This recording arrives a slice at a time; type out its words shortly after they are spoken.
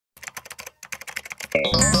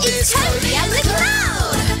It's Codey and The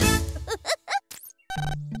Cloud!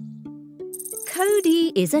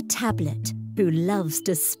 Codey is a tablet who loves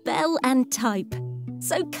to spell and type.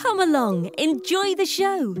 So come along, enjoy the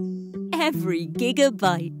show. Every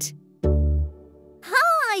gigabyte.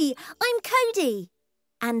 Hi, I'm Codey.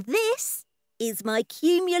 And this is my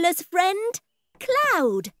cumulus friend,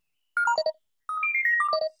 Cloud.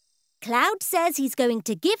 Cloud says he's going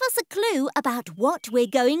to give us a clue about what we're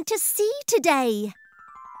going to see today.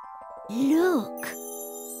 Look.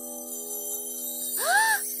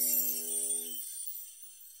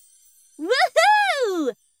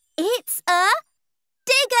 Woohoo! It's a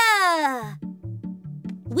digger!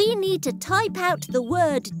 We need to type out the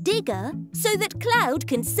word digger so that Cloud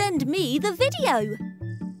can send me the video.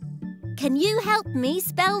 Can you help me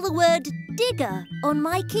spell the word digger on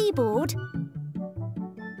my keyboard?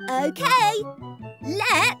 OK,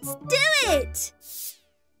 let's do it!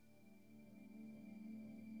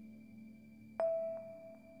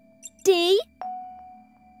 D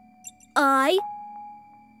I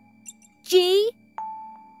G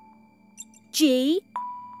G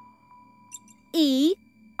E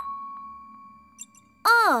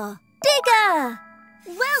R. Digger!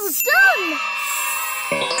 Well done!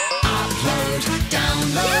 Upload,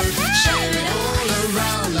 download, share it all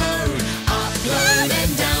around, load. Upload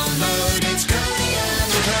and download, it's Codey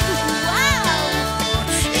and The Cloud.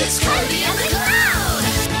 Wow! It's Codey and The Cloud.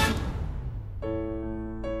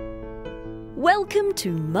 Welcome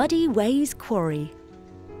to Muddy Ways Quarry.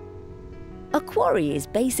 A quarry is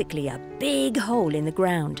basically a big hole in the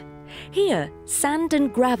ground. Here, sand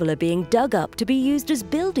and gravel are being dug up to be used as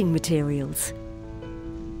building materials.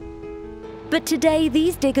 But today,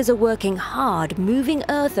 these diggers are working hard moving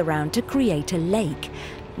earth around to create a lake.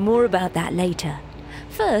 More about that later.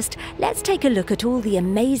 First, let's take a look at all the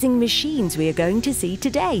amazing machines we are going to see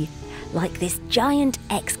today, like this giant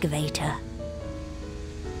excavator.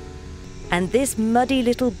 And this muddy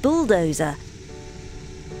little bulldozer.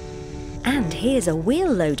 And here's a wheel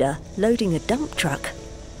loader loading a dump truck.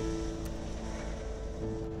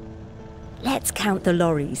 Let's count the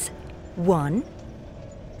lorries. 1,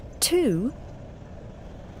 2,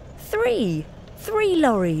 3. 3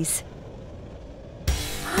 lorries.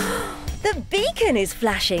 The beacon is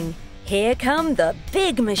flashing. Here come the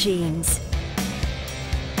big machines.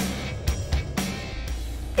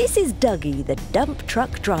 This is Dougie, the dump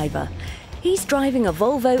truck driver. He's driving a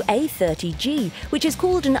Volvo A30G, which is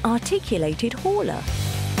called an articulated hauler.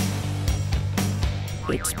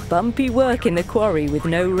 It's bumpy work in the quarry with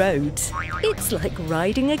no roads. It's like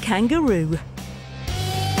riding a kangaroo.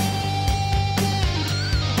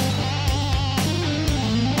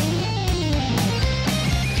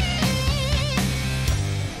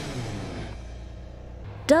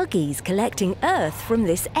 Dougie's collecting earth from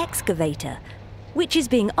this excavator, which is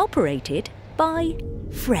being operated by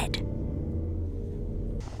Fred.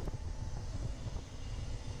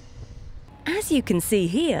 As you can see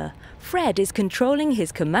here, Fred is controlling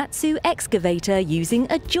his Komatsu excavator using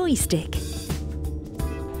a joystick.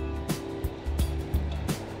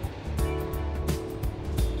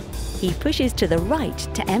 He pushes to the right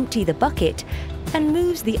to empty the bucket and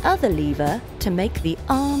moves the other lever to make the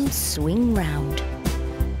arms swing round.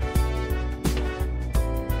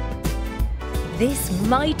 This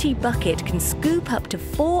mighty bucket can scoop up to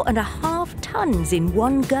 4.5 tons in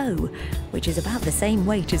one go, which is about the same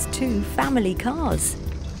weight as 2 family cars.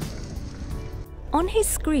 On his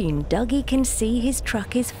screen, Dougie can see his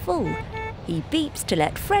truck is full. He beeps to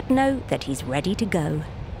let Fred know that he's ready to go.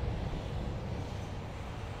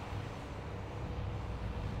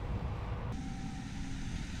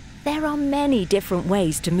 There are many different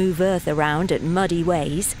ways to move earth around at Muddy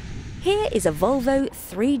Ways. Here is a Volvo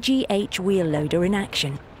 3GH wheel loader in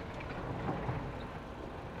action.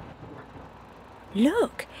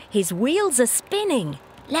 Look, his wheels are spinning.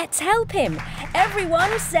 Let's help him.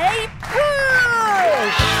 Everyone say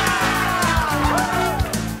push!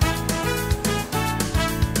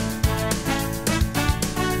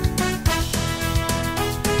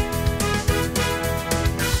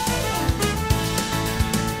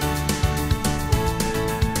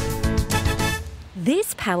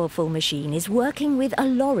 This powerful machine is working with a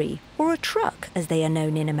lorry, or a truck as they are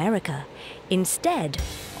known in America, instead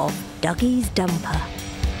of Dougie's dumper.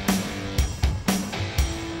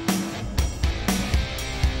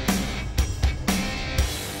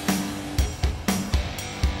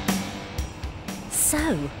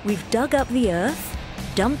 So, we've dug up the earth,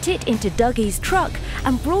 dumped it into Dougie's truck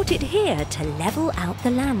and brought it here to level out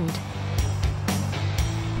the land.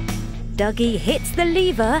 Dougie hits the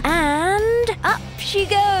lever and up she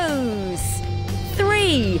goes.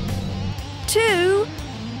 3, 2,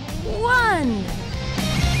 1.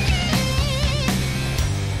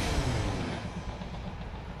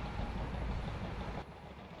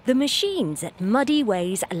 The machines at Muddy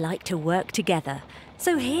Ways like to work together,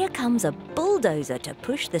 so here comes a bulldozer to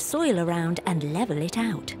push the soil around and level it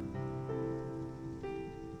out.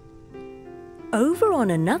 Over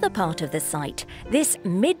on another part of the site, this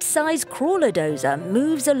mid-size crawler dozer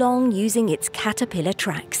moves along using its caterpillar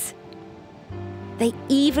tracks. They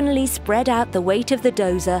evenly spread out the weight of the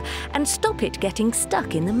dozer and stop it getting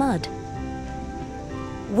stuck in the mud.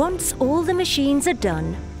 Once all the machines are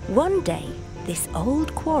done, one day this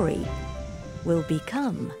old quarry will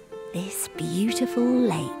become this beautiful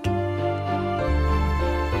lake.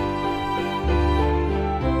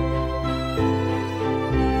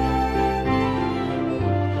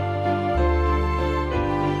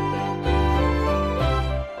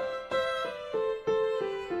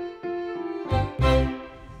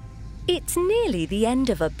 It's nearly the end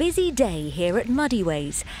of a busy day here at Muddy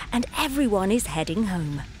Ways, and everyone is heading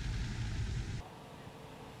home.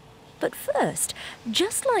 But first,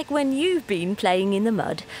 just like when you've been playing in the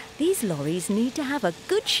mud, these lorries need to have a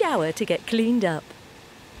good shower to get cleaned up.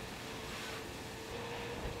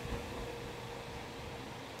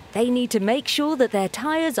 They need to make sure that their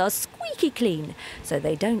tyres are squeaky clean so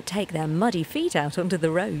they don't take their muddy feet out onto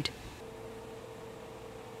the road.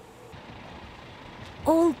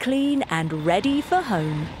 All clean and ready for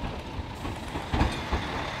home.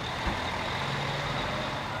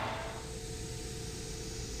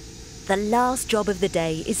 The last job of the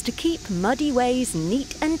day is to keep Muddy Ways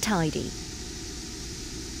neat and tidy.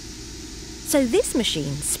 So this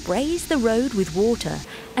machine sprays the road with water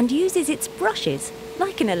and uses its brushes,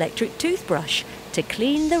 like an electric toothbrush, to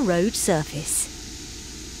clean the road surface.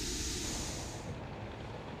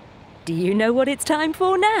 Do you know what it's time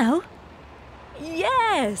for now?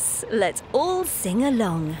 Yes! Let's all sing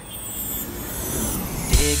along.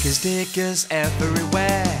 Diggers, diggers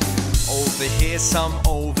everywhere. Over here, some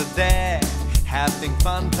over there. Having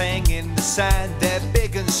fun playing in the sand. They're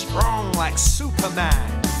big and strong like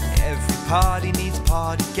Superman. Every party needs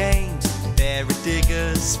party games. They're a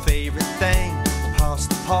digger's favourite thing. Pass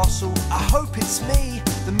the parcel, I hope it's me.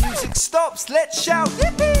 The music stops, let's shout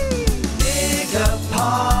yippee! Digger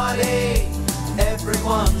party,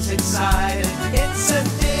 everyone's excited. It's a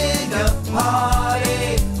digger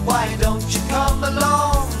party. Why don't you come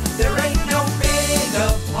along? There ain't no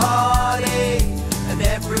bigger party, and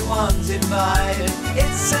everyone's invited.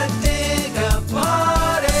 It's a digger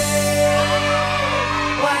party.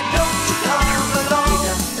 Why don't you come along?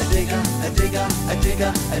 A digger, a digger, a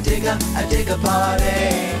digger, a digger, a digger party.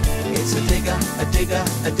 It's a digger, a digger,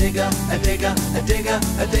 a digger, a digger, a digger,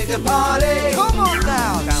 a digger party. Come on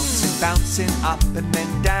now! Bouncing, bouncing up and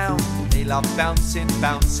then down. They love bouncing,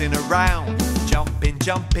 bouncing around. Jumping,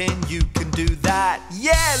 jumping, you can do that.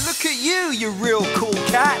 Yeah, look at you, you real cool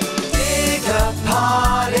cat. Digger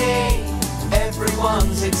party,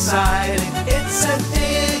 everyone's excited. It's a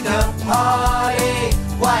digger party.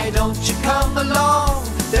 Why don't you come along?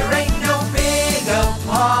 There ain't no bigger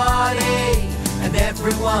party, and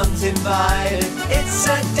everyone's invited. It's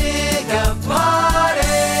a digger party.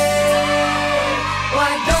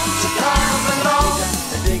 Why don't you come along?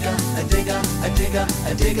 A digger, a digger, a digger,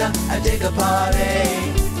 a digger, a digger party.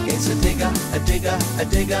 It's a digger, a digger, a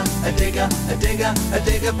digger, a digger, a digger, a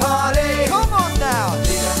digger party. Come on now! A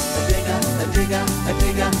digger, a digger, a digger, a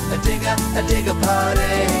digger, a digger, a digger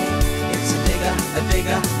party. It's a digger, a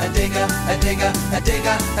digger, a digger, a digger, a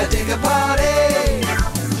digger, a digger party.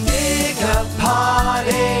 Digger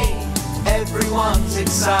party, everyone's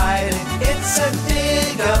excited. It's a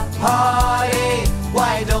digger party.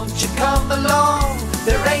 Why don't you come along?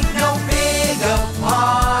 There ain't no bigger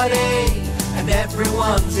party, and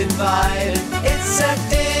everyone's invited. It's a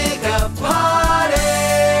digger party.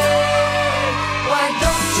 Why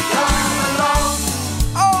don't you come along?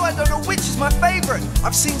 Oh, I don't know which is my favourite.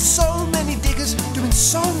 I've seen so many diggers doing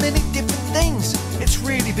so many different things. It's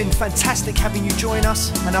really been fantastic having you join us,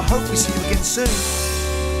 and I hope we see you again soon.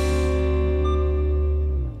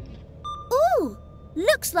 Ooh,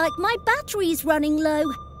 looks like my battery's running low.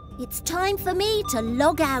 It's time for me to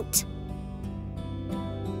log out.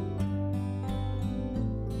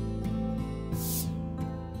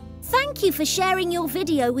 Thank you for sharing your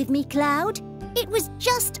video with me, Cloud. It was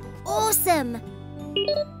just awesome.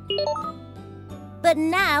 But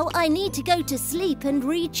now I need to go to sleep and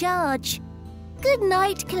recharge. Good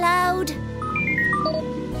night, Cloud.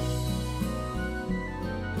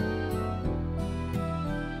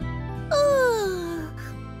 Ooh.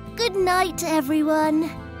 Good night,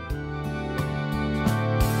 everyone.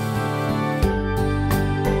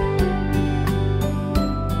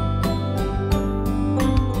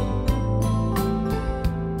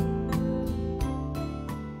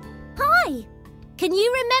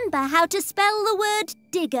 remember how to spell the word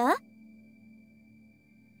digger?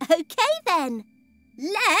 OK then,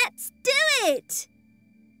 let's do it!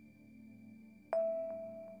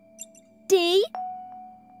 D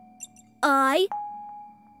I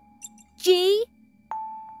G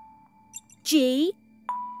G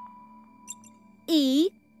E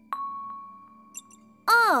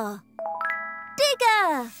R.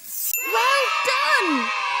 Digger! Well done!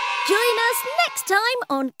 Join us next time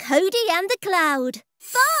on Codey and the Cloud.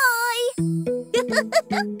 Bye!